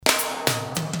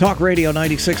Talk Radio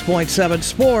 96.7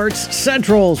 Sports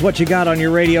Central's what you got on your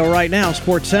radio right now.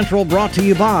 Sports Central brought to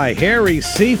you by Harry's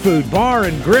Seafood Bar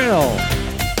and Grill.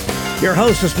 Your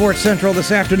host of Sports Central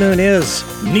this afternoon is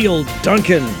Neil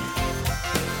Duncan.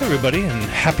 Hey everybody, and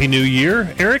Happy New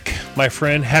Year. Eric, my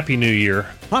friend, Happy New Year.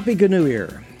 Happy Good New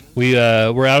Year. We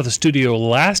were out of the studio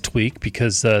last week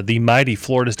because the mighty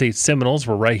Florida State Seminoles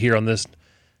were right here on this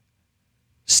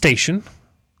station,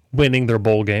 winning their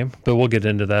bowl game, but we'll get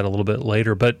into that a little bit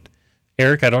later. But,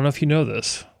 Eric, I don't know if you know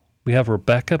this. We have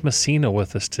Rebecca Messina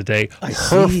with us today.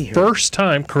 Her first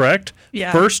time, correct?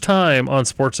 Yeah. First time on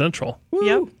Sports Central.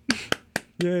 Yep.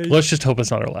 Yay. Let's just hope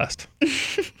it's not our last.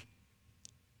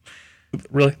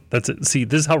 Really? That's it. See,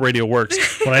 this is how radio works.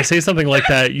 When I say something like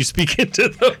that, you speak into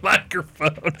the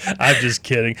microphone. I'm just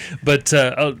kidding. But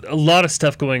a lot of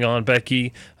stuff going on,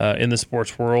 Becky, in the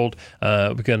sports world.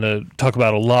 We're going to talk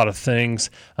about a lot of things,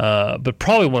 but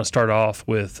probably want to start off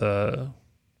with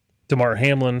Damar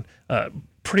Hamlin.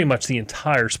 Pretty much the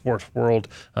entire sports world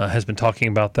has been talking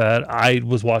about that. I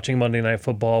was watching Monday Night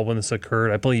Football when this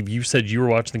occurred. I believe you said you were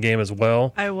watching the game as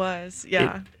well. I was,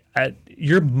 yeah.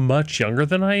 You're much younger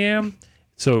than I am,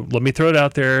 so let me throw it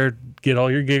out there, get all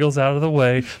your giggles out of the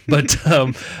way. But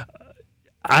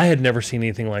I had never seen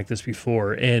anything like this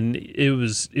before, and it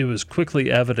was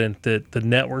quickly evident that the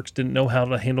networks didn't know how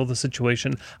to handle the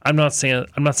situation. I'm not saying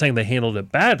they handled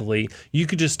it badly. You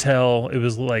could just tell it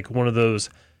was like one of those,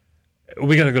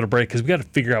 we got to go to break because we got to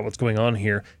figure out what's going on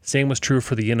here. Same was true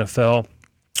for the NFL.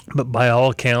 But by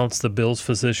all accounts, the Bills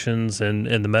physicians and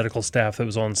the medical staff that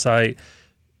was on site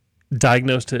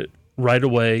diagnosed it right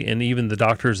away, and even the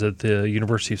doctors at the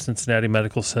University of Cincinnati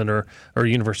Medical Center or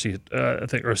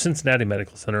Cincinnati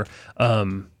Medical Center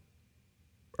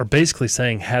are basically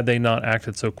saying, had they not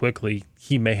acted so quickly,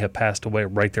 he may have passed away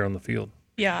right there on the field.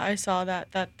 Yeah, I saw that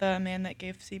the man that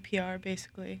gave CPR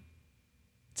basically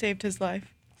saved his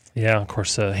life. Yeah, of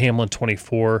course, Hamlin,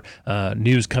 24,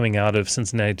 news coming out of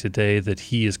Cincinnati today that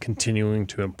he is continuing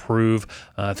to improve.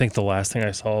 I think the last thing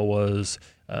I saw was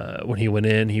when he went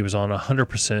in, he was on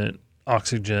 100%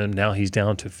 oxygen. Now he's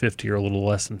down to 50 or a little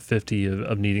less than 50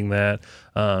 of needing that.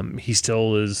 He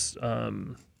still is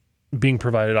being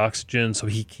provided oxygen, so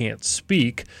he can't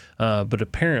speak. But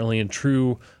apparently, in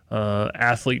true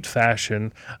athlete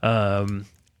fashion,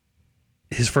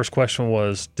 his first question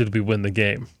was, did we win the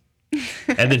game?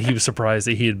 And then he was surprised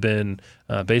that he had been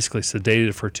basically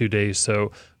sedated for 2 days.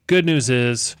 So good news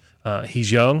is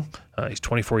he's young. He's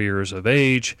 24 years of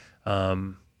age.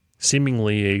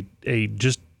 Seemingly a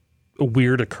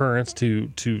weird occurrence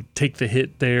to take the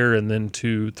hit there and then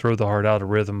to throw the heart out of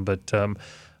rhythm. But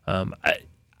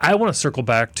I want to circle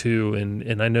back to,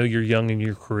 and I know you're young in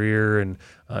your career and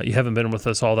you haven't been with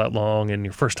us all that long and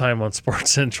your first time on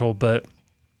Sports Central, but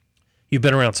you've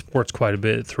been around sports quite a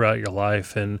bit throughout your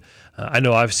life, and I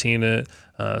know I've seen it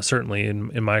certainly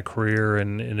in my career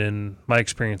and in my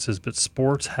experiences, but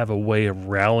sports have a way of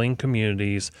rallying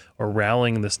communities or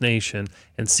rallying this nation,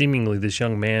 and seemingly this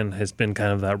young man has been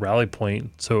kind of that rally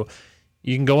point. So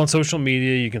you can go on social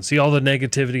media, you can see all the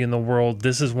negativity in the world.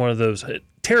 This is one of those,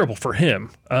 terrible for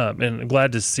him, and I'm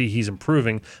glad to see he's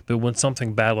improving, but when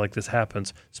something bad like this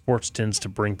happens, sports tends to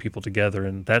bring people together,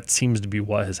 and that seems to be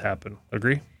what has happened.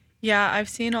 Agree? Yeah, I've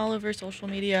seen all over social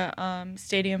media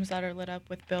stadiums that are lit up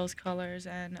with Bills colors,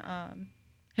 and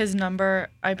his number,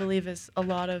 I believe, is a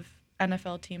lot of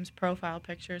NFL teams' profile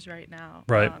pictures right now.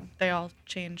 Right. They all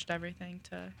changed everything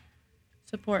to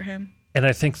support him. And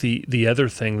I think the other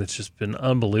thing that's just been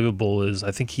unbelievable is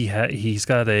I think he's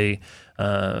got a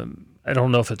I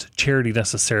don't know if it's a charity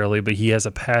necessarily, but he has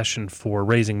a passion for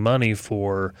raising money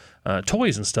for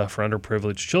toys and stuff for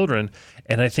underprivileged children.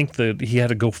 And I think that he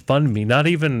had a GoFundMe. I don't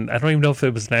even know if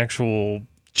it was an actual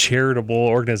charitable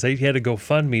organization. He had a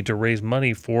GoFundMe to raise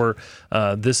money for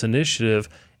this initiative.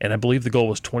 And I believe the goal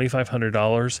was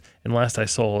 $2,500. And last I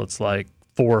saw, it's like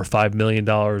 $4 or $5 million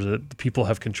that people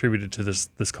have contributed to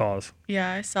this cause.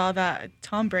 Yeah, I saw that.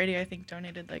 Tom Brady, I think,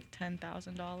 donated like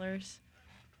 $10,000.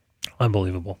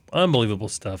 Unbelievable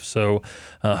stuff. So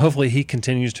hopefully he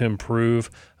continues to improve.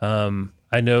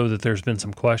 I know that there's been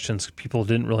some questions. People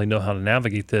didn't really know how to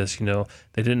navigate this. They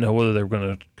didn't know whether they were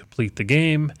going to complete the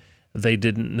game. They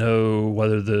didn't know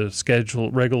whether the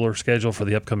regular schedule for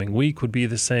the upcoming week would be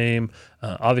the same.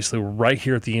 Obviously, we're right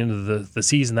here at the end of the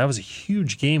season. That was a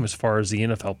huge game as far as the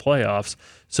NFL playoffs.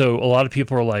 So a lot of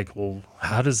people are like, well,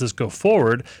 how does this go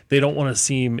forward? They don't want to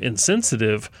seem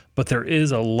insensitive, but there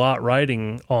is a lot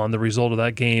riding on the result of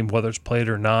that game, whether it's played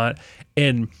or not.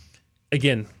 And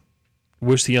again,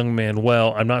 wish the young man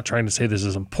well. I'm not trying to say this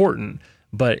is important,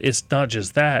 but it's not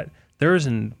just that. There is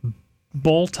an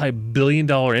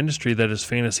multi-billion-dollar industry that is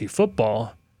fantasy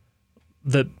football,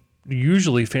 that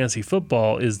usually fantasy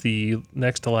football is the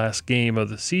next to last game of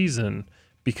the season,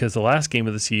 because the last game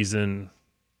of the season,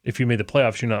 if you made the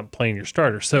playoffs, you're not playing your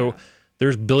starter. So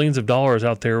there's billions of dollars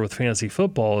out there with fantasy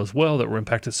football as well that were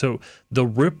impacted. So the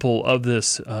ripple of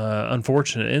this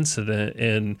unfortunate incident,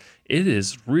 and it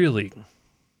is really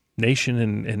nation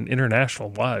and international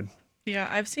wide. Yeah,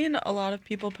 I've seen a lot of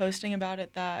people posting about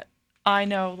it that I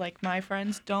know, like, my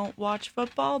friends don't watch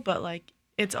football, but, like,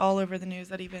 it's all over the news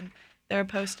that even they're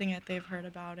posting it, they've heard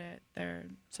about it, they're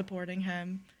supporting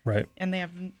him. Right. And they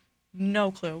have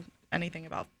no clue anything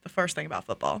about the first thing about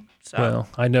football. So. Well,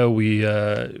 I know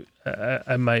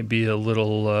I might be a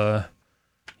little,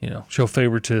 show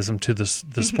favoritism to the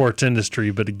sports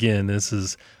industry, but again, this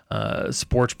is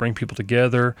sports bring people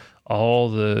together. All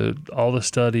the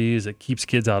studies, it keeps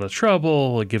kids out of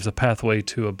trouble. It gives a pathway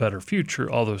to a better future.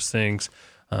 All those things.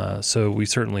 So we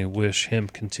certainly wish him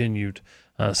continued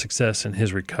success in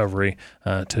his recovery.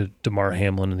 To Damar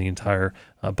Hamlin and the entire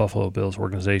Buffalo Bills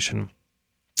organization.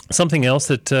 Something else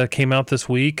that came out this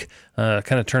week,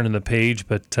 kind of turning the page,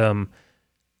 but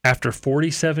after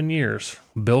 47 years,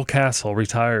 Bill Castle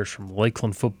retires from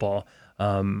Lakeland football.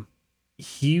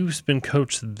 He's been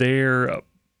coached there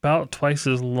about twice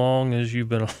as long as you've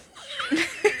been.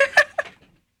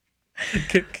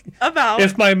 About.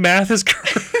 If my math is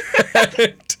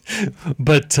correct.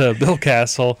 But Bill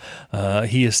Castle,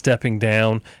 he is stepping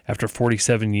down after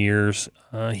 47 years.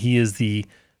 He is the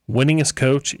winningest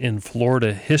coach in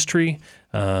Florida history.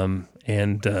 And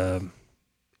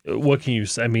what can you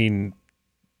say? I mean,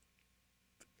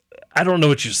 I don't know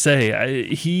what you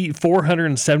say. He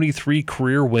 473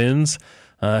 career wins.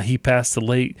 He passed the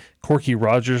late Corky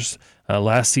Rogers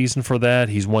last season for that.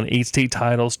 He's won 8 state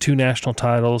titles, 2 national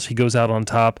titles. He goes out on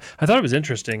top. I thought it was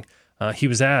interesting. He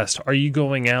was asked, "Are you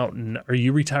going out and are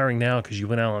you retiring now because you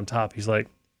went out on top?" He's like,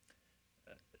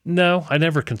 "No, I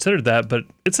never considered that, but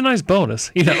it's a nice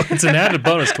bonus. It's an added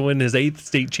bonus to win his 8th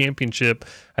state championship."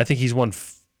 I think he's won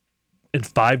in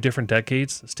 5 different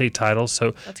decades state titles.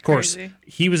 So, that's of course, crazy.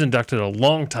 He was inducted a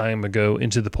long time ago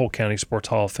into the Polk County Sports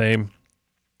Hall of Fame,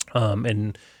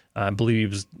 and I believe he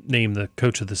was named the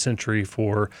coach of the century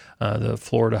for the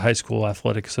Florida High School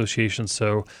Athletic Association.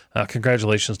 So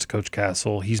congratulations to Coach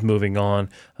Castle. He's moving on.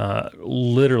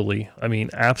 Literally, I mean,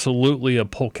 absolutely a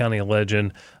Polk County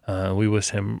legend. We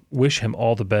wish him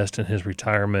all the best in his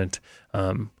retirement.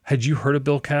 Had you heard of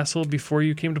Bill Castle before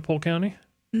you came to Polk County?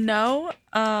 No.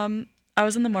 I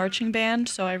was in the marching band,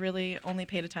 so I really only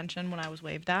paid attention when I was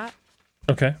waved at.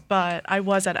 Okay. But I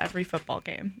was at every football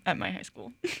game at my high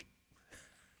school.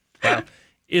 Wow.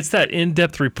 It's that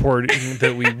in-depth reporting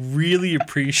that we really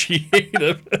appreciate.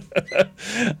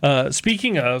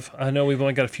 Speaking of, I know we've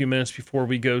only got a few minutes before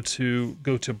we go to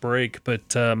break, but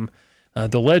the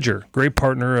Ledger, great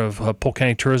partner of Polk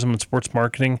County Tourism and Sports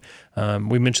Marketing.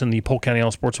 We mentioned the Polk County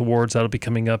All Sports Awards. That'll be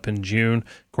coming up in June.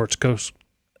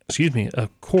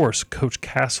 Of course, Coach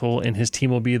Castle and his team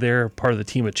will be there, part of the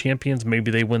team of champions. Maybe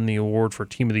they win the award for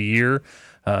Team of the Year.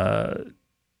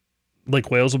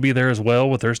 Lake Wales will be there as well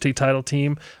with their state title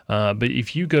team. But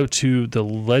if you go to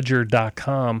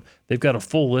theledger.com, they've got a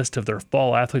full list of their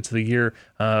fall athletes of the year.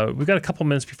 We've got a couple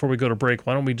minutes before we go to break.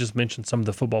 Why don't we just mention some of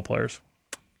the football players?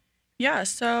 Yeah,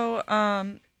 so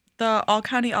the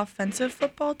All-County offensive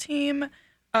football team,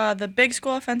 the Big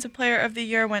School Offensive Player of the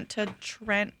Year went to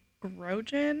Trent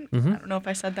Grogan. Mm-hmm. I don't know if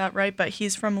I said that right, but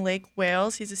he's from Lake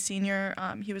Wales. He's a senior.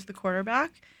 He was the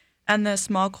quarterback. And the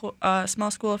small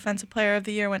school offensive player of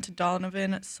the year went to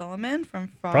Donovan Solomon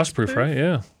from Frostproof. Right?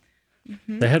 Yeah.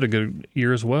 Mm-hmm. They had a good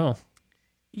year as well.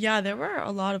 Yeah, there were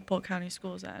a lot of Polk County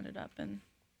schools that ended up in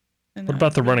what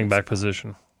about the running back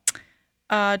position?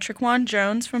 Triquan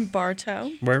Jones from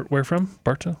Bartow. Where from?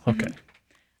 Bartow? Okay.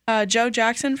 Mm-hmm. Joe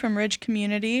Jackson from Ridge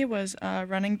Community was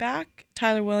running back.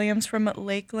 Tyler Williams from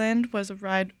Lakeland was a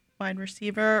wide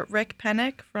receiver. Rick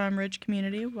Pennick from Ridge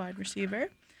Community, wide receiver.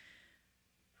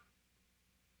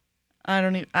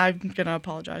 I'm gonna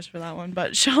apologize for that one,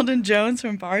 but Sheldon Jones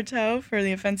from Bartow for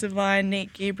the offensive line,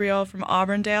 Nate Gabriel from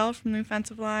Auburndale from the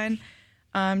offensive line,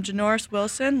 Janoris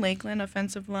Wilson, Lakeland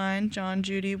offensive line, John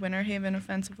Judy, Winter Haven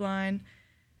offensive line.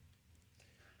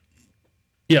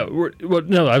 Yeah,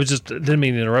 no, I didn't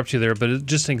mean to interrupt you there, but it's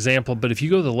just an example. But if you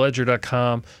go to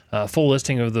theledger.com, full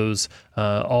listing of those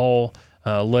all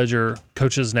Ledger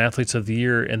coaches and athletes of the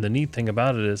year, and the neat thing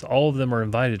about it is all of them are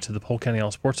invited to the Polk County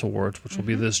All Sports Awards, which will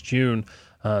be this June.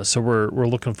 So we're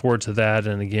looking forward to that,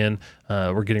 and again,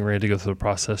 we're getting ready to go through the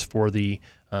process for the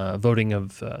voting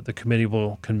of the committee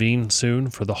will convene soon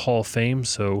for the Hall of Fame.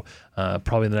 So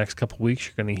probably in the next couple of weeks,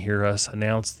 you're going to hear us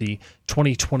announce the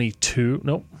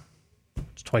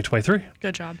 2023.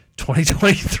 Good job.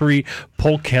 2023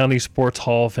 Polk County Sports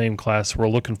Hall of Fame class. We're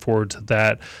looking forward to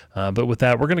that. But with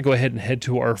that, we're going to go ahead and head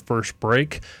to our first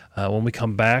break. When we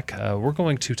come back, we're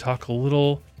going to talk a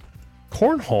little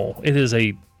cornhole. It is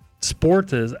a sport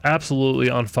that is absolutely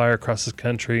on fire across the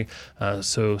country.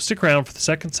 So stick around for the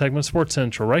second segment of Sports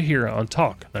Central right here on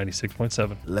Talk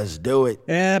 96.7. Let's do it.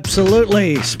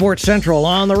 Absolutely. Sports Central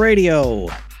on the radio.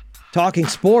 Talking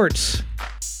sports.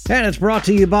 And it's brought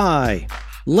to you by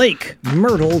Lake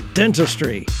Myrtle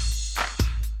Dentistry.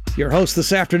 Your host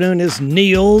this afternoon is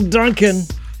Neil Duncan.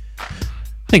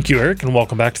 Thank you, Eric, and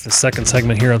welcome back to the second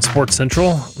segment here on Sports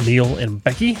Central. Neil and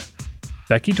Becky.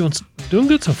 Becky, doing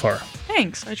good so far.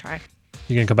 Thanks. I try.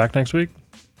 You gonna come back next week?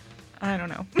 I don't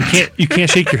know. You can't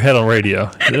shake your head on radio.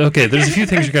 Okay, there's a few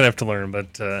things you're gonna have to learn,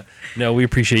 but no, we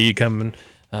appreciate you coming,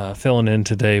 filling in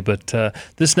today. But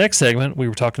this next segment, we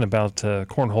were talking about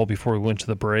cornhole before we went to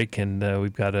the break, and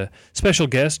we've got a special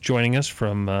guest joining us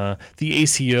from the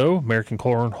ACO, American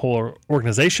Cornhole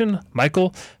Organization,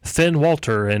 Michael Finn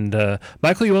Walter. And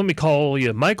Michael, you want me to call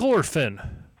you Michael or Finn?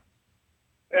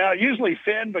 Usually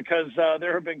Finn, because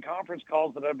there have been conference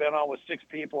calls that I've been on with 6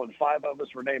 people, and 5 of us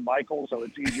were named Michael, so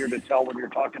it's easier to tell when you're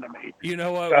talking to me. You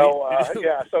know what? So,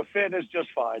 so Finn is just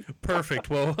fine. Perfect.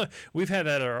 Well, we've had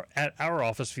at our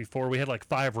office before, we had like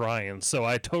 5 Ryans, so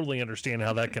I totally understand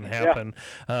how that can happen.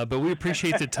 Yeah. But we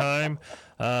appreciate the time.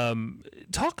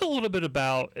 Talk a little bit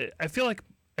about, I feel like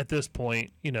at this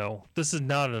point, this is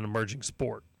not an emerging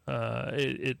sport.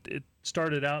 It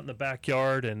started out in the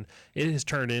backyard, and it has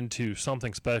turned into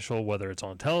something special, whether it's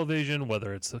on television,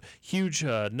 whether it's the huge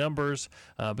numbers.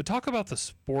 But talk about the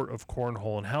sport of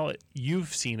cornhole and how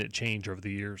you've seen it change over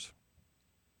the years.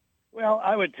 Well,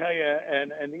 I would tell you,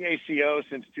 and the ACO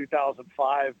since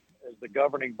 2005 as the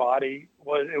governing body,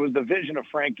 it was the vision of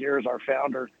Frank Gears, our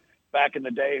founder, back in the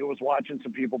day, who was watching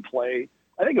some people play.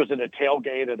 I think it was in a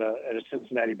tailgate at a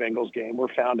Cincinnati Bengals game.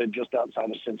 We're founded just outside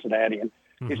of Cincinnati, and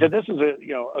he said, this is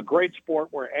a great sport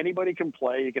where anybody can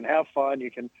play. You can have fun.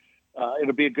 You can,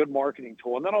 it'll be a good marketing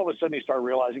tool. And then all of a sudden he started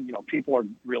realizing, people are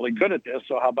really good at this.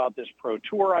 So how about this pro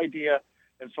tour idea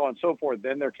and so on and so forth.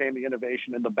 Then there came the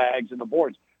innovation in the bags and the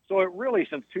boards. So it really,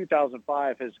 since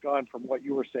 2005, has gone from what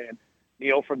you were saying,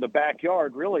 Neil, from the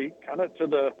backyard really kind of to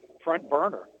the front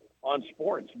burner on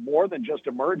sports, more than just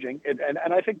emerging.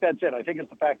 And I think that's it. I think it's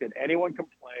the fact that anyone can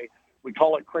play. We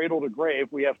call it cradle to grave.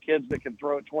 We have kids that can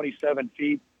throw it 27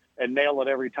 feet and nail it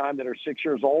every time that are 6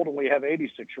 years old, and we have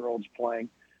 86-year-olds playing,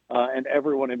 and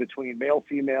everyone in between, male,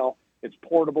 female. It's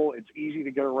portable, it's easy to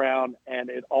get around,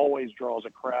 and it always draws a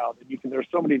crowd. And there's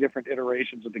so many different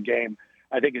iterations of the game.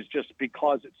 I think it's just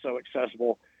because it's so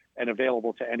accessible and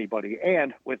available to anybody.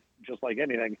 And with, just like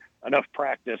anything, enough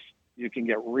practice, you can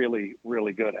get really,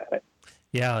 really good at it.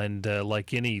 Yeah, and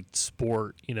like any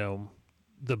sport,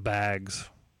 the bags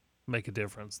make a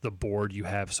difference. The board you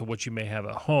have, so what you may have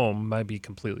at home might be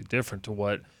completely different to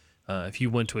what if you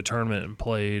went to a tournament and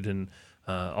played, and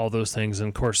all those things. And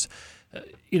of course,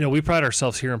 we pride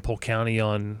ourselves here in Polk County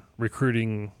on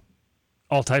recruiting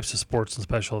all types of sports and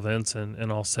special events,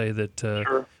 and I'll say that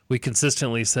Sure. We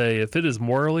consistently say if it is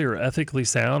morally or ethically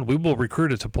sound, we will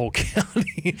recruit it to Polk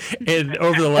County. And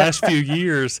over the last few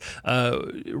years,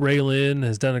 Ray Lynn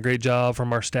has done a great job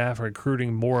from our staff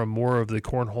recruiting more and more of the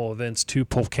cornhole events to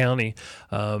Polk County.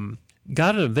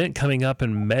 Got an event coming up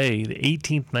in May, the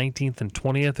 18th, 19th, and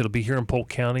 20th. It'll be here in Polk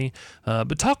County.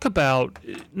 But talk about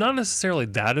not necessarily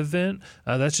that event.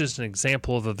 That's just an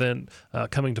example of event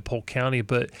coming to Polk County.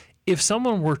 But if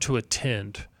someone were to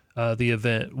attend the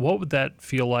event, what would that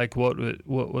feel like? What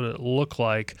would it look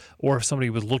like? Or if somebody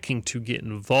was looking to get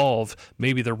involved,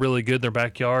 maybe they're really good in their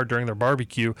backyard during their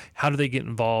barbecue, how do they get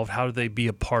involved? How do they be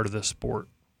a part of this sport?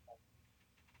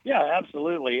 Yeah,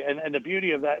 absolutely. And the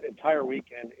beauty of that entire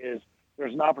weekend is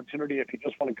there's an opportunity, if you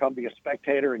just want to come be a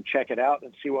spectator and check it out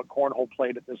and see what cornhole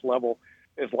played at this level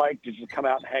is like, to just come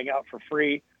out and hang out for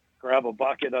free, grab a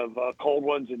bucket of cold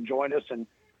ones and join us and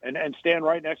stand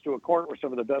right next to a court where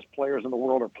some of the best players in the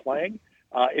world are playing.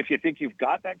 If you think you've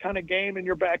got that kind of game in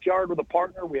your backyard with a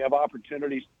partner, we have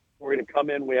opportunities for you to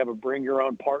come in. We have a bring your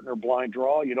own partner blind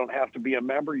draw. You don't have to be a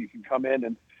member. You can come in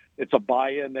and it's a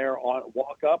buy-in there on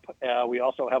walk up. We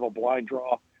also have a blind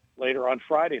draw later on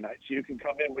Friday night. So you can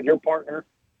come in with your partner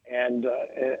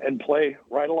and play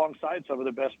right alongside some of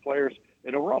the best players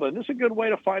in the world. And this is a good way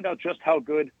to find out just how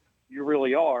good you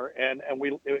really are. And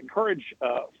we encourage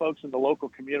folks in the local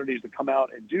communities to come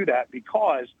out and do that,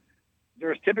 because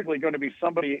there's typically going to be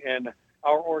somebody in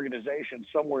our organization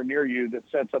somewhere near you that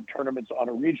sets up tournaments on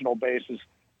a regional basis,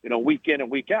 week in and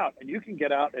week out. And you can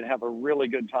get out and have a really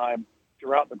good time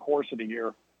throughout the course of the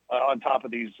year on top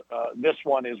of these. This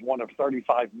one is one of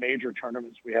 35 major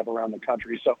tournaments we have around the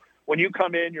country. So when you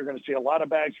come in, you're going to see a lot of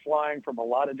bags flying from a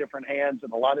lot of different hands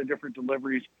and a lot of different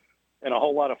deliveries and a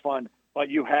whole lot of fun. But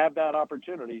you have that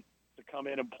opportunity to come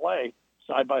in and play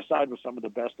side by side with some of the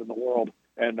best in the world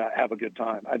and have a good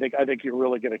time. I think you're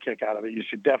really going to kick out of it. You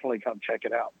should definitely come check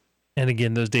it out. And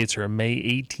again, those dates are May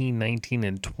 18, 19,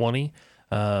 and 20.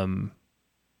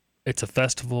 It's a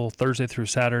festival Thursday through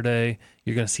Saturday.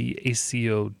 You're going to see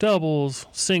ACO doubles,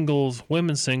 singles,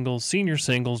 women's singles, senior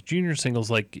singles, junior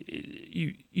singles, like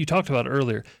you talked about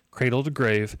earlier, cradle to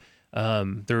grave.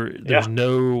 There's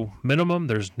no minimum.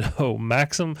 There's no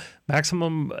maximum.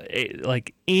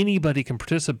 Like anybody can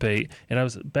participate.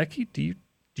 And Becky, do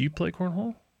you play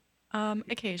cornhole?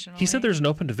 Occasionally. He said there's an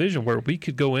open division where we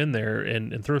could go in there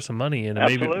and throw some money in,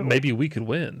 and maybe we could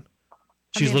win.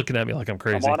 She's looking at me like I'm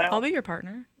crazy. Come on out. I'll be your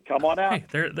partner. Come on out.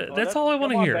 Hey, that's all I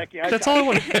want to hear. Becky, that's all I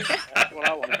want to hear. That's what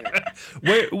I want to hear.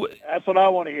 That's what I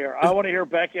want to hear. I want to hear,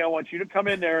 Becky, I want you to come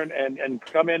in there and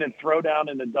come in and throw down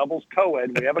in the doubles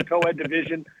co-ed. We have a co-ed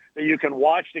division that you can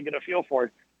watch to get a feel for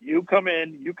it. You come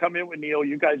in with Neil.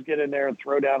 You guys get in there and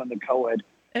throw down in the co-ed.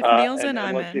 If Neil's in,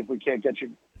 I'm let's see in. if we can't get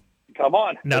you. Come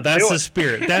on. Now that's the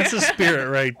spirit. That's the spirit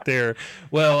right there.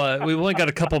 Well, we've only got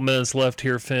a couple minutes left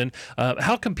here, Finn.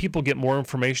 How can people get more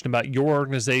information about your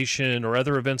organization or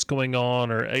other events going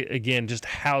on, or again, just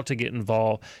how to get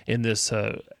involved in this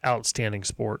outstanding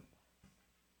sport?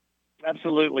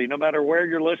 Absolutely. No matter where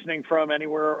you're listening from,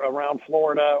 anywhere around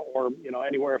Florida or,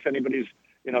 anywhere, if anybody's,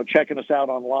 checking us out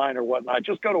online or whatnot,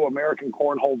 just go to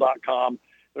AmericanCornhole.com.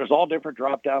 There's all different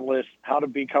drop-down lists, how to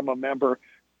become a member,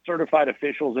 certified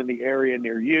officials in the area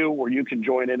near you where you can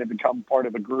join in and become part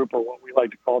of a group or what we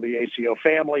like to call the ACO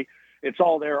family. It's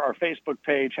all there. Our Facebook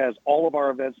page has all of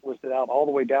our events listed out all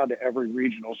the way down to every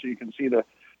regional, so you can see the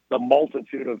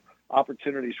multitude of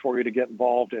opportunities for you to get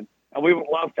involved in. And we would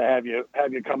love to have you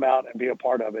come out and be a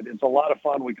part of it. It's a lot of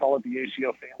fun. We call it the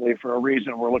ACO family for a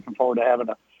reason. We're looking forward to having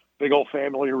a big old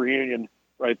family reunion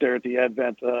right there at the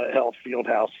Advent Health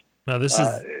Fieldhouse. Now this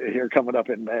is here coming up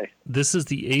in May. This is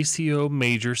the ACO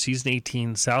Major Season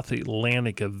 18 South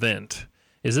Atlantic event.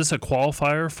 Is this a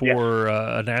qualifier for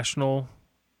a national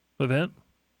event?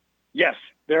 Yes,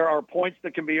 there are points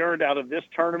that can be earned out of this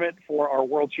tournament for our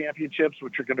World Championships,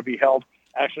 which are going to be held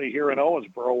actually here in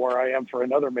Owensboro, where I am for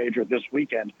another major this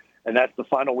weekend. And that's the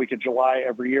final week of July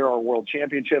every year, our World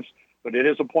Championships. But it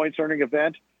is a points-earning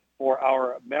event for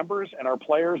our members and our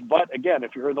players. But again,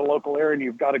 if you're in the local area and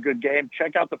you've got a good game,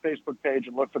 check out the Facebook page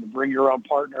and look for the Bring Your Own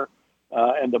Partner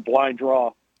and the blind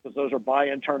draw, because those are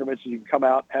buy-in tournaments. And you can come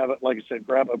out, have it, like I said,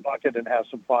 grab a bucket and have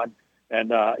some fun,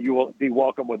 and you will be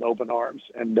welcome with open arms.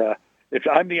 And if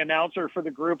I'm the announcer for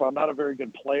the group, I'm not a very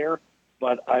good player,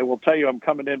 but I will tell you I'm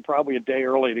coming in probably a day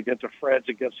early to get to Fred's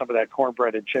and get some of that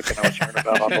cornbread and chicken I was hearing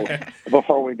about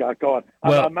before we got going.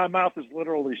 Well, my mouth is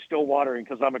literally still watering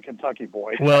because I'm a Kentucky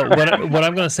boy. Well, what I'm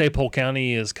going to say, Polk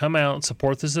County, is come out and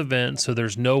support this event, so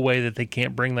there's no way that they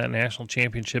can't bring that national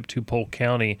championship to Polk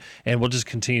County, and we'll just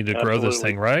continue to grow this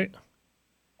thing, right?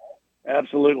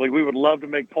 Absolutely. We would love to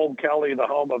make Polk County the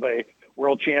home of a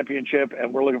world championship,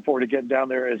 and we're looking forward to getting down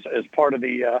there as part of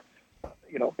the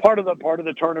part of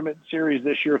the tournament series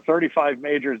this year. 35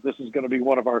 majors. This is going to be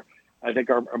one of our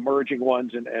emerging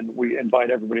ones, and we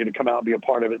invite everybody to come out and be a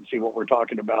part of it and see what we're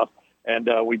talking about. And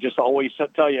we just always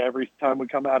tell you every time we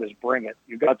come out is bring it.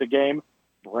 You got the game,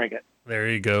 bring it. There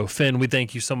you go. Finn, we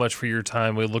thank you so much for your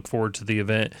time. We look forward to the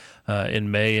event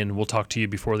in May, and we'll talk to you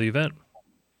before the event.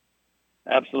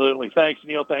 Absolutely. Thanks,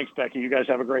 Neil. Thanks, Becky. You guys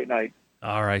have a great night.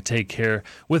 All right, take care.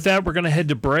 With that, we're going to head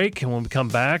to break, and when we come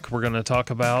back, we're going to talk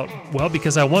about, well,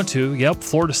 because I want to,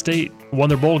 Florida State won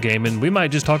their bowl game, and we might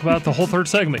just talk about the whole third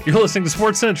segment. You're listening to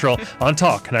Sports Central on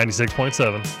Talk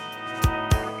 96.7.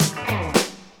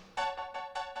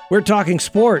 We're talking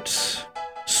sports.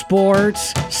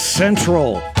 Sports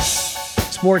Central.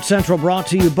 Sports Central brought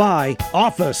to you by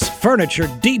Office Furniture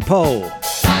Depot.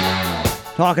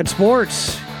 Talking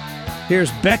sports.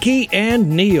 Here's Becky and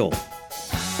Neil.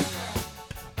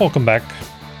 Welcome back.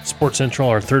 Sports Central,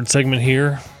 our third segment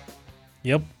here.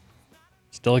 Yep.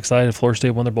 Still excited Florida State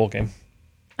won their bowl game.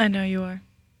 I know you are.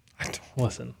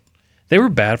 Listen, they were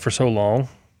bad for so long,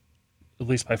 at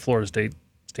least by Florida State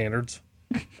standards,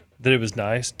 that it was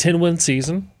nice. 10-win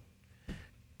season.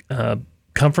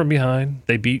 Come from behind.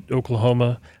 They beat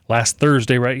Oklahoma last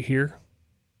Thursday right here.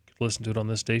 Listen to it on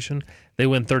this station. They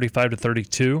win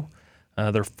 35-32.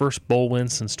 Their first bowl win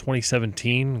since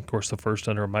 2017. Of course, the first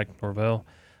under Mike Norvell.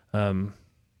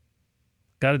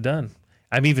 Got it done.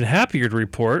 I'm even happier to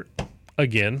report,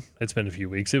 again, it's been a few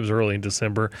weeks. It was early in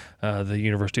December, the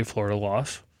University of Florida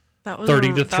loss. That was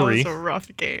 30 to 3. That was a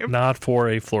rough game. Not for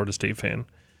a Florida State fan.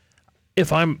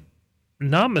 If I'm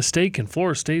not mistaken,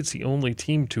 Florida State's the only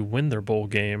team to win their bowl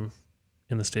game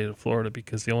in the state of Florida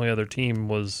because the only other team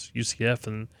was UCF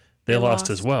and they lost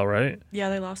as well, right? Yeah,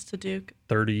 they lost to Duke.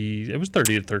 30. It was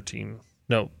 30 to 13.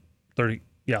 No, 30.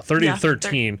 Yeah, 30 to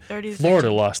 13. 30 to Florida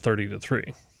 13. lost 30 to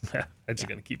 3. I'm just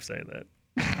going to keep saying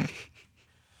that.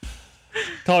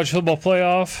 College football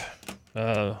playoff.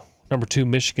 Number 2,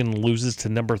 Michigan loses to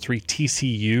number 3,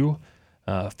 TCU,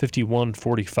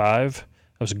 51-45. That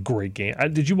was a great game.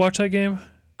 Did you watch that game?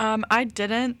 I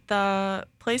didn't. The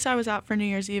place I was at for New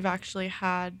Year's Eve actually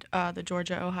had the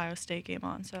Georgia-Ohio State game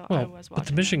on, so I was watching. But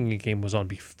the Michigan game was on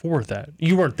before that.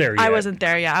 You weren't there yet. I wasn't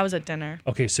there yet. I was at dinner.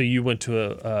 Okay, so you went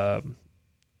to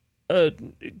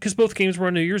because both games were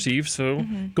on New Year's Eve, so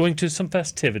going to some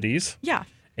festivities. Yeah.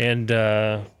 And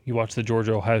you watched the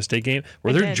Georgia-Ohio State game.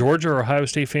 Were I there did. Georgia or Ohio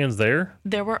State fans there?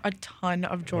 There were a ton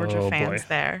of Georgia Oh, fans boy.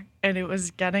 there, and it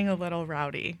was getting a little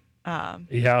rowdy.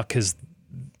 Yeah, because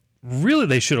really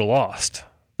they should have lost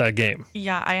that game.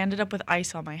 Yeah, I ended up with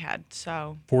ice on my head,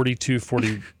 so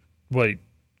 42-40. Wait,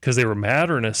 because they were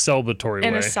mad or in a celebratory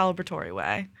in way? a celebratory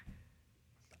way.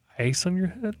 Ice on your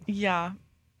head? Yeah.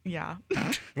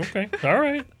 Okay, all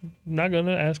right. I'm not going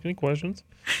to ask any questions.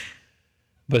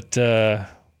 But, yeah,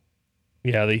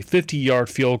 the 50-yard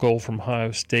field goal from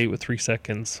Ohio State with 3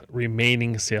 seconds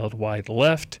remaining sailed wide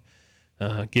left,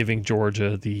 giving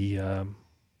Georgia the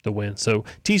win. So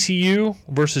TCU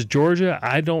versus Georgia,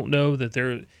 I don't know that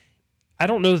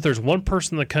there's one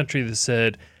person in the country that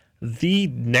said the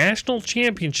national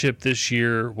championship this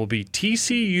year will be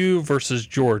TCU versus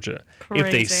Georgia. If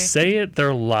they Crazy. say it,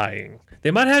 they're lying. They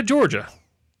might have had Georgia.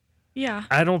 Yeah.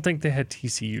 I don't think they had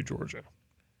TCU Georgia.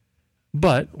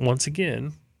 But once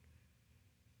again,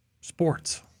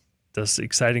 sports does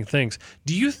exciting things.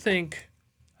 Do you think,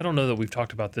 I don't know that we've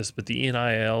talked about this, but the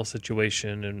NIL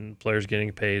situation and players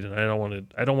getting paid, and I don't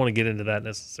want to get into that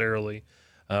necessarily,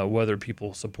 whether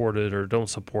people support it or don't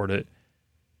support it.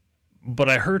 But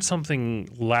I heard something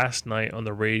last night on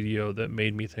the radio that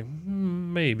made me think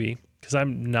maybe, because I've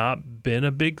not been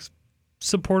a big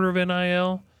supporter of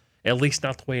NIL, at least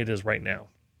not the way it is right now.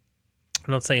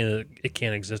 I'm not saying that it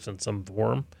can't exist in some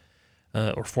form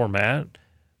or format,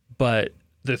 but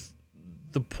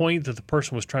the point that the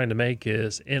person was trying to make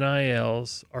is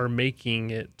NILs are making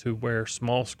it to where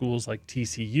small schools like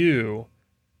TCU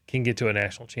can get to a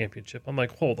national championship. I'm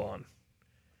like, hold on.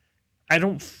 I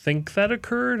don't think that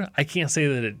occurred. I can't say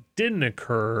that it didn't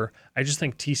occur. I just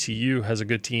think TCU has a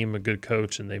good team, a good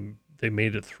coach, and they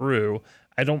made it through.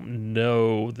 I don't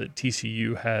know that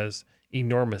TCU has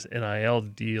enormous NIL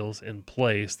deals in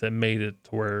place that made it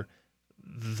to where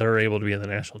they're able to be in the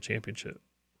national championship.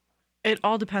 It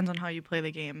all depends on how you play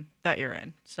the game that you're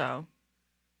in. So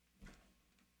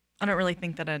I don't really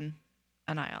think that an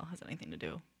NIL has anything to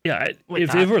do. Yeah, with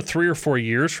if that. it were 3 or 4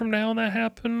 years from now and that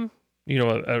happened,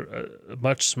 a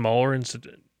much smaller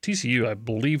institute. TCU, I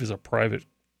believe, is a private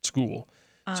school.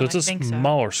 So it's I a think so.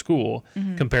 smaller school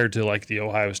compared to like the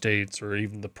Ohio States or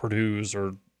even the Purdue's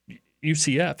or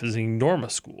UCF is an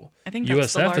enormous school. I think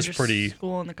that's the USF is largest pretty,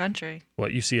 school in the country.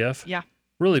 what, UCF? Yeah.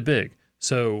 Really big.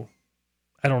 So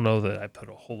I don't know that I put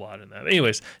a whole lot in that.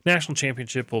 Anyways, national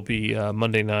championship will be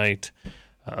Monday night.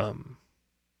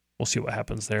 We'll see what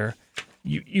happens there.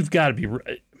 You've got to be.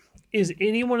 Is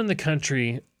anyone in the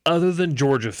country other than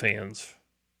Georgia fans,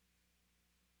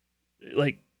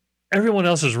 like everyone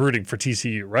else, is rooting for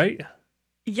TCU, right?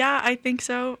 Yeah, I think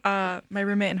so. My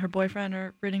roommate and her boyfriend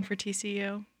are rooting for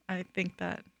TCU. I think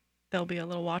that there'll be a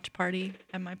little watch party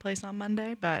at my place on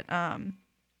Monday, but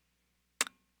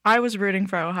I was rooting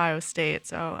for Ohio State,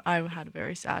 so I had a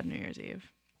very sad New Year's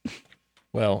Eve.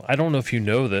 Well, I don't know if you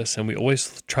know this, and we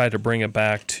always try to bring it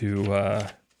back to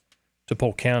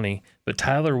Polk County, but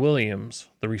Tyler Williams,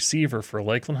 the receiver for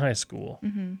Lakeland High School,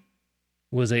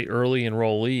 was a early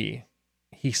enrollee.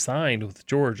 He signed with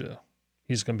Georgia.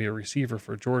 He's going to be a receiver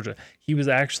for Georgia. He was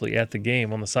actually at the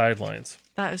game on the sidelines.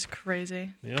 That is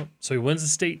crazy. Yep. So he wins the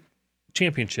state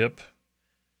championship.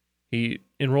 He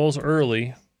enrolls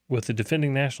early with the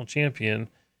defending national champion,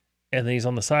 and then he's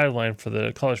on the sideline for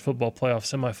the college football playoff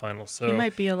semifinals. So He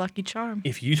might be a lucky charm.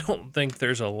 if you don't think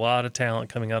there's a lot of talent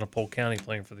coming out of Polk County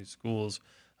playing for these schools,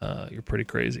 you're pretty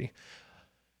crazy.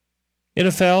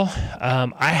 NFL,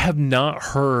 I have not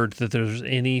heard that there's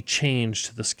any change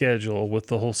to the schedule with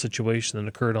the whole situation that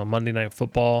occurred on Monday Night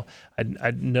Football.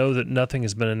 I know that nothing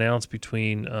has been announced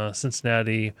between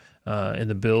Cincinnati and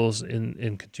the Bills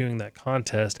in continuing that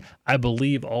contest. I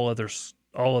believe all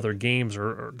other games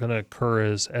are going to occur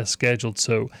as scheduled.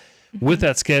 So With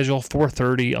that schedule,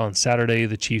 4:30 on Saturday,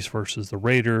 the Chiefs versus the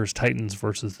Raiders, Titans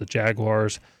versus the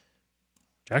Jaguars.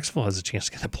 Jacksonville has a chance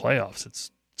to get the playoffs.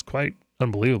 It's quite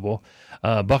unbelievable.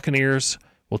 Buccaneers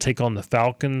will take on the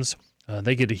Falcons.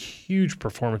 They get a huge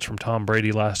performance from Tom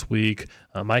Brady last week.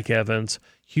 Mike Evans,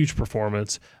 huge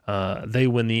performance. They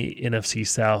win the NFC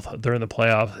South. They're in the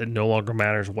playoffs. It no longer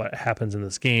matters what happens in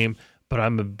this game, but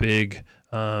I'm a big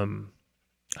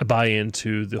I buy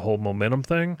into the whole momentum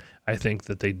thing. I think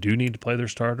that they do need to play their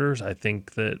starters. I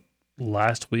think that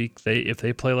last week, if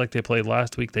they play like they played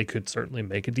last week, they could certainly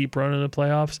make a deep run in the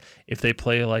playoffs. If they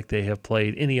play like they have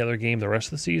played any other game the rest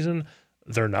of the season,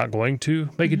 they're not going to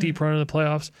make a deep run in the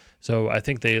playoffs. So I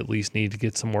think they at least need to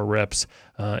get some more reps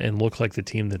and look like the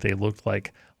team that they looked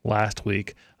like last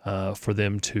week for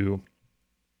them to,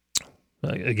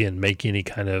 again, make any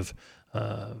kind of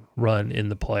run in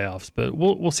the playoffs. But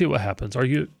we'll see what happens. Are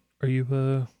you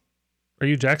a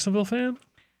Jacksonville fan?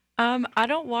 I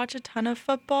don't watch a ton of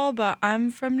football, but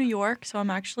I'm from New York, so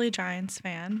I'm actually a Giants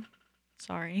fan.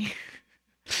 Sorry.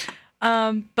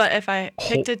 But if I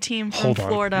picked a team from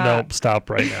Florida... Nope, stop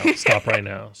right now. Stop right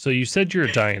now. So you said you're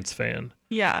a Giants fan.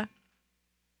 Yeah.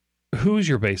 Who's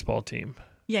your baseball team?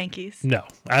 Yankees. No,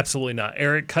 absolutely not.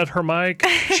 Eric, cut her mic.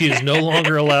 She is no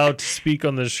longer allowed to speak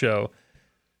on this show.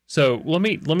 So let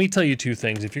me tell you two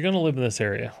things. If you're going to live in this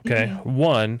area, okay,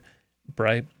 one,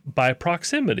 by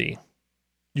proximity,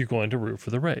 you're going to root for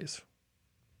the Rays.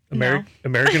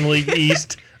 American League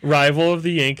East rival of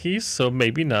the Yankees, so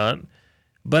maybe not.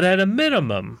 But at a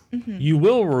minimum, you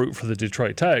will root for the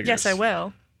Detroit Tigers. Yes, I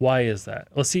will. Why is that?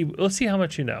 Let's see how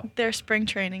much you know. Their spring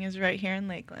training is right here in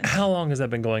Lakeland. How long has that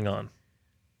been going on?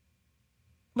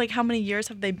 Like, how many years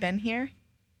have they been here?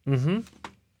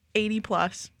 80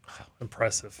 plus.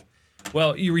 Impressive.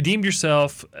 Well, you redeemed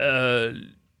yourself. The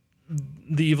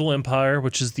evil empire,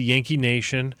 which is the Yankee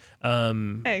Nation.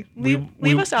 Hey,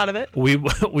 leave us out of it. We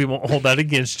won't hold that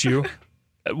against you.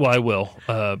 Well, I will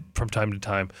from time to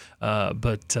time.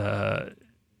 But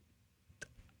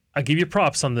I give you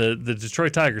props on the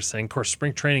Detroit Tigers thing. Of course,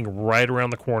 spring training right around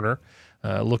the corner.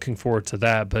 Looking forward to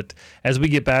that. But as we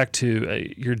get back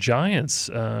to your Giants,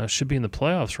 should be in the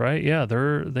playoffs, right? Yeah,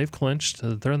 they've clinched.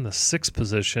 They're in the 6th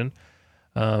position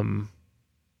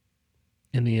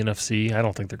in the NFC. I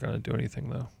don't think they're going to do anything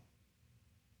though.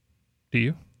 Do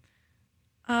you?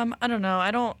 I don't know.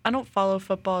 I don't follow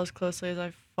football as closely as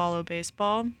I follow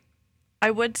baseball.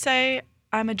 I would say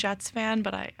I'm a Jets fan,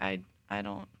 but I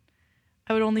don't.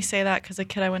 I would only say that because the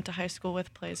kid I went to high school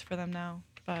with plays for them now.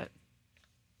 But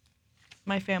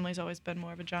my family's always been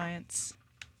more of a Giants.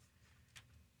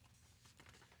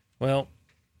 Well,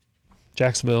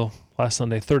 Jacksonville last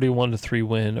Sunday, 31-3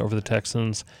 win over the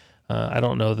Texans. I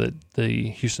don't know that the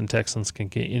Houston Texans can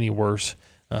get any worse.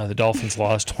 The Dolphins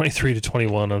lost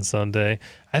 23-21 on Sunday.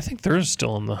 I think they're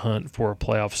still in the hunt for a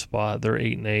playoff spot. They're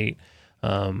 8-8.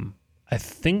 I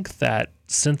think that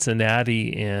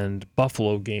Cincinnati and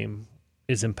Buffalo game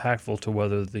is impactful to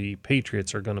whether the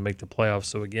Patriots are going to make the playoffs.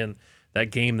 So again,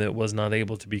 that game that was not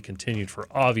able to be continued for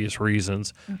obvious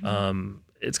reasons. It's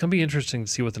going to be interesting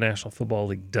to see what the National Football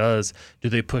League does. Do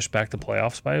they push back the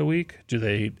playoffs by a week?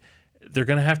 They're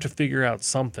going to have to figure out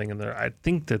something, and I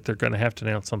think that they're going to have to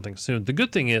announce something soon. The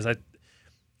good thing is I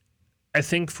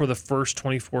think for the first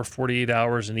 24, 48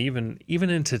 hours and even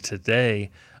into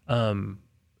today,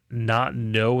 not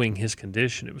knowing his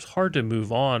condition, it was hard to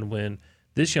move on when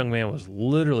this young man was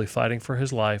literally fighting for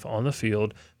his life on the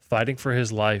field, fighting for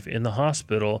his life in the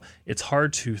hospital. It's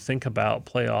hard to think about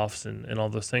playoffs and all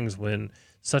those things when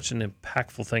such an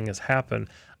impactful thing has happened.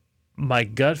 My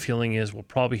gut feeling is we'll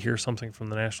probably hear something from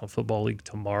the National Football League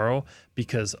tomorrow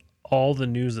because all the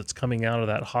news that's coming out of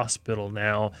that hospital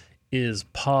now is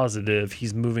positive.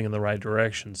 He's moving in the right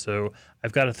direction. So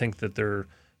I've got to think that they're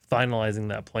finalizing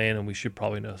that plan, and we should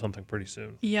probably know something pretty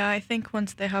soon. Yeah, I think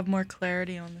once they have more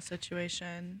clarity on the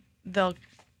situation, they'll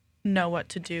know what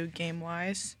to do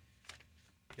game-wise.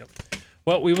 Yep.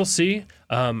 Well, we will see.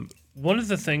 One of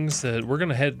the things that we're going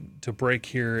to head to break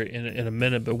here in a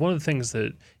minute, but one of the things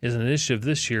that is an initiative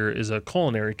this year is a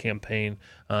culinary campaign.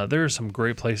 There are some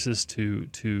great places to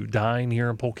dine here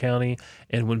in Polk County,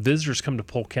 and when visitors come to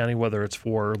Polk County, whether it's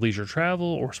for leisure travel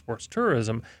or sports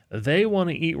tourism, they want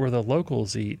to eat where the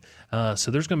locals eat.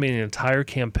 So there's going to be an entire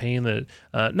campaign that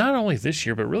not only this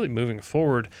year, but really moving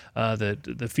forward,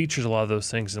 that features a lot of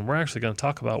those things. And we're actually going to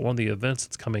talk about one of the events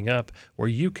that's coming up where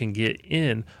you can get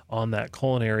in on that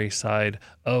culinary side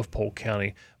of Polk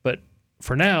County. But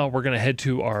for now, we're going to head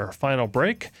to our final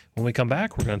break. When we come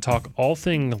back, we're going to talk all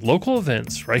things local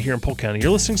events right here in Polk County. You're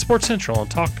listening to Sports Central on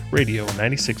Talk Radio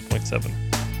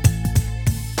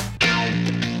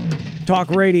 96.7. Talk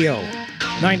Radio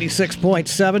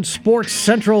 96.7 Sports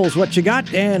Central is what you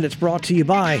got, and it's brought to you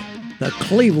by the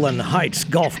Cleveland Heights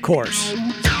Golf Course.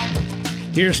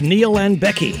 Here's Neil and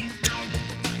Becky.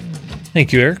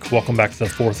 Thank you, Eric. Welcome back to the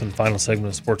fourth and final segment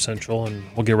of Sports Central, and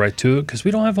we'll get right to it because we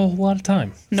don't have a whole lot of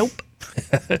time. Nope.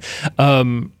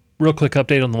 Real quick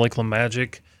update on the Lakeland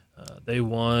Magic. They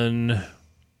won,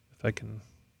 if I can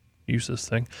use this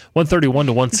thing,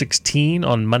 131-116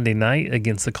 on Monday night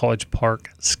against the College Park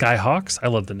Skyhawks. I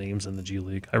love the names in the G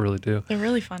League. I really do. They're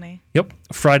really funny. Yep.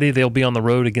 Friday, they'll be on the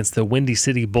road against the Windy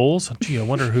City Bulls. Gee, I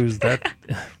wonder who's that.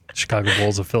 Chicago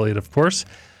Bulls affiliate, of course.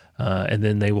 And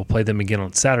then they will play them again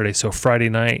on Saturday. So Friday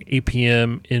night, 8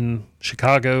 p.m. in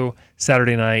Chicago.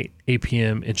 Saturday night, 8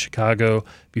 p.m. in Chicago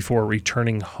before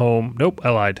returning home. Nope, I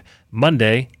lied.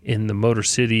 Monday in the Motor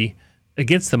City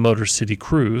against the Motor City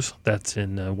Cruise. That's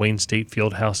in Wayne State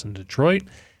Fieldhouse in Detroit.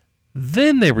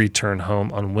 Then they return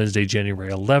home on Wednesday,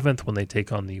 January 11th when they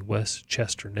take on the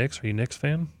Westchester Knicks. Are you a Knicks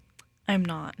fan? I'm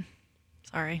not.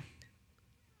 Sorry.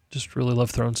 Just really love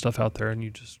throwing stuff out there, and you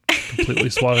just completely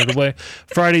swatted it away.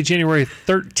 Friday, January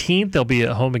 13th, they'll be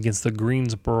at home against the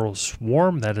Greensboro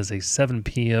Swarm. That is a 7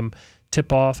 p.m.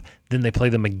 tip-off. Then they play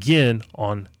them again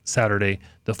on Saturday,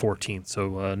 the 14th.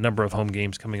 So a number of home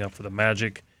games coming up for the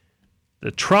Magic.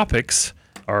 The Tropics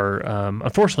are,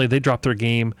 unfortunately, they dropped their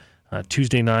game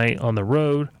Tuesday night on the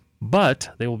road, but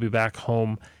they will be back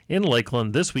home in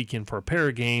Lakeland this weekend for a pair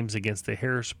of games against the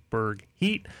Harrisburg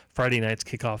Heat. Friday nights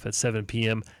kick off at 7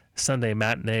 p.m., Sunday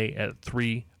matinee at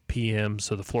 3 p.m.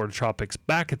 So the Florida Tropics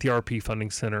back at the RP Funding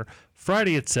Center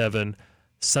Friday at 7,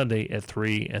 Sunday at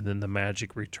 3, and then the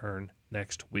Magic return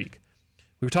next week.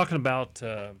 We were talking about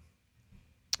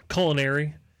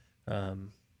culinary.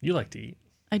 You like to eat.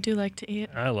 I do like to eat.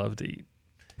 I love to eat.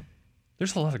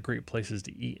 There's a lot of great places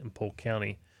to eat in Polk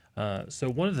County. So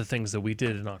one of the things that we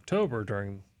did in October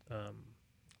during the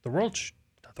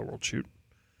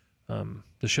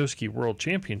Showski World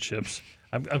Championships.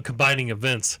 I'm combining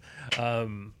events.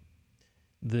 The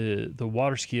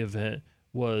water ski event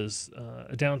was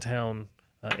a downtown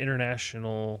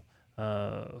international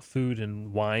food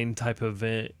and wine type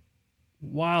event,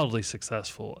 wildly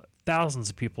successful. Thousands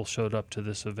of people showed up to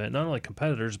this event, not only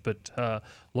competitors but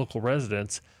local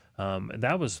residents. And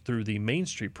that was through the Main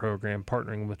Street program,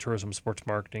 partnering with Tourism Sports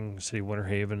Marketing, City of Winter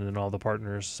Haven, and all the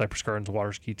partners, Cypress Gardens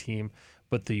water ski team.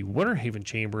 But the Winter Haven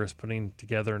Chamber is putting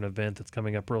together an event that's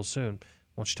coming up real soon.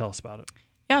 Why don't you tell us about it?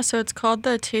 Yeah, so it's called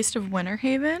the Taste of Winter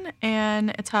Haven, and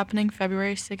it's happening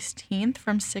February 16th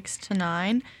from 6 to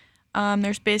 9.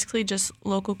 There's basically just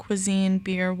local cuisine,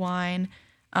 beer, wine,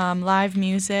 live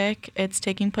music. It's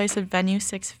taking place at Venue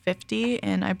 650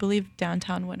 in, I believe,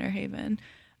 downtown Winter Haven.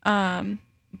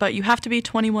 But you have to be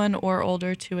 21 or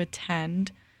older to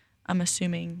attend, I'm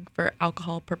assuming, for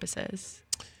alcohol purposes.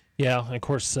 Yeah, of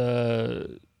course,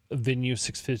 Venue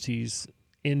 650's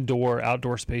indoor,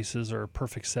 outdoor spaces are a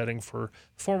perfect setting for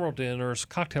formal dinners.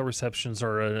 Cocktail receptions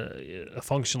are a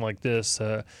function like this.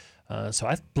 So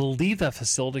I believe that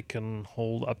facility can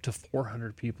hold up to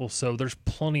 400 people. So there's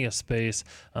plenty of space.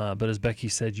 But as Becky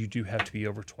said, you do have to be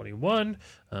over 21,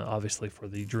 obviously for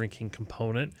the drinking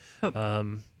component.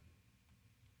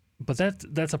 But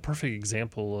that's a perfect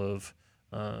example of,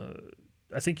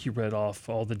 I think you read off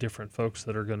all the different folks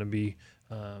that are going to be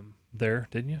there,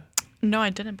 didn't you? No,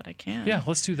 I didn't, but I can. Yeah,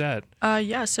 let's do that.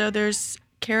 So there's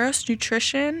Karos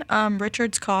Nutrition,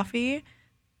 Richard's Coffee,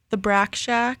 the Brack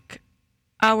Shack,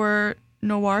 Our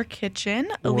Noir Kitchen,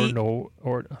 I always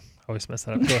mess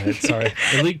that up. Go ahead, sorry.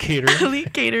 Elite Catering.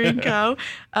 Elite Catering Co.,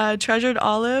 Treasured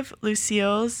Olive,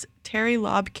 Lucille's, Terry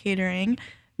Lob Catering,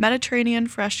 Mediterranean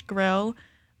Fresh Grill,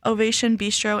 Ovation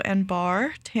Bistro and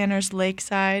Bar, Tanner's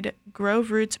Lakeside, Grove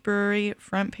Roots Brewery,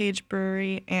 Front Page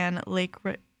Brewery, and Lake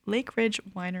Ridge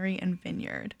Winery and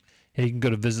Vineyard. Yeah, you can go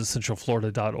to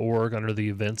visitcentralflorida.org under the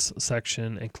events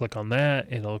section and click on that,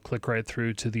 and it'll click right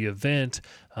through to the event.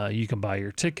 You can buy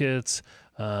your tickets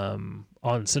on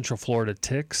Central Florida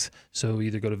Tix. So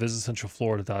either go to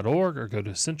visitcentralflorida.org or go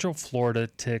to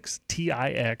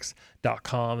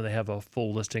centralfloриdatix.com, and they have a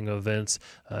full listing of events,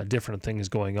 different things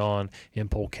going on in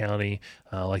Polk County,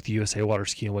 like the USA Water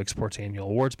Ski and Wake Sports Annual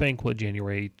Awards Banquet,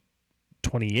 January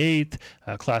 28th,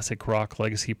 Classic Rock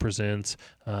Legacy presents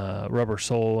Rubber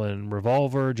Soul and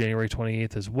Revolver, January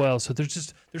 28th as well. So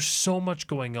there's so much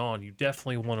going on. You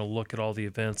definitely want to look at all the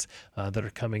events that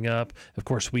are coming up. Of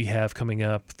course, we have coming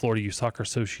up Florida Youth Soccer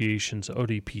Association's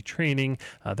ODP training.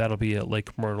 That'll be at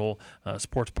Lake Myrtle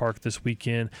Sports Park this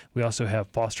weekend. We also have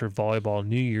Foster Volleyball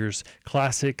New Year's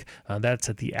Classic. That's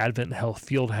at the Advent Health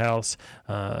Fieldhouse.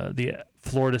 The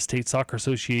Florida State Soccer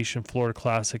Association Florida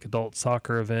Classic Adult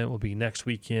Soccer event will be next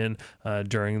weekend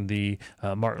during the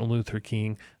Martin Luther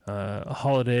King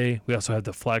holiday. We also have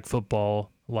the Flag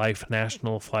Football Life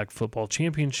National Flag Football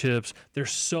Championships.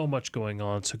 There's so much going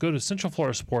on. So go to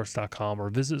centralfloridasports.com or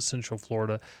visit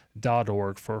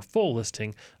centralflorida.org for a full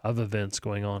listing of events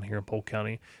going on here in Polk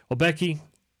County. Well, Becky,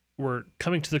 we're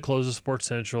coming to the close of Sports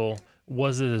Central.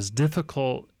 Was it as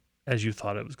difficult as you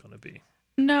thought it was going to be?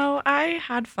 No, I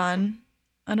had fun.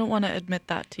 I don't want to admit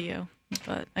that to you,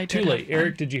 but I did. Too late.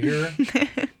 Eric, did you hear her?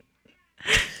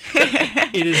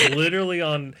 It is literally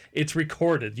on, it's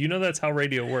recorded. You know that's how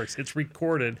radio works. It's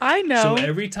recorded. I know. So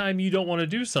every time you don't want to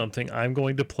do something, I'm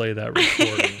going to play that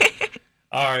recording.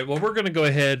 All right, well, we're going to go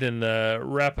ahead and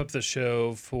wrap up the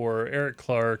show for Eric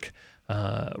Clark,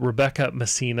 Rebecca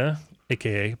Messina,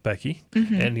 a.k.a. Becky,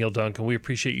 and Neil Duncan. We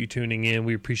appreciate you tuning in.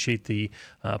 We appreciate the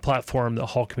platform that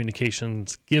Hall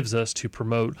Communications gives us to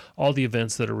promote all the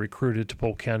events that are recruited to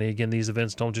Polk County. Again, these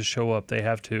events don't just show up. They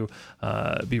have to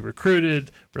be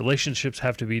recruited. Relationships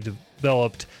have to be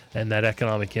developed, and that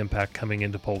economic impact coming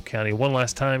into Polk County. One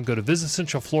last time, go to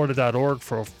visitcentralflorida.org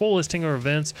for a full listing of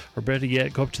events, or better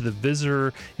yet, go up to the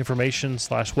Visitor Information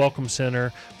 /Welcome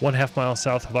Center, 1/2 mile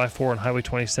south of I-4 and Highway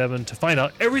 27 to find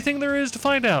out everything there is to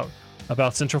find out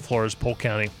about Central Florida's Polk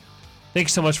County.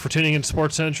 Thanks so much for tuning in to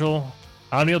Sports Central.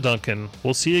 I'm Neil Duncan.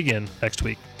 We'll see you again next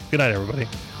week. Good night, everybody.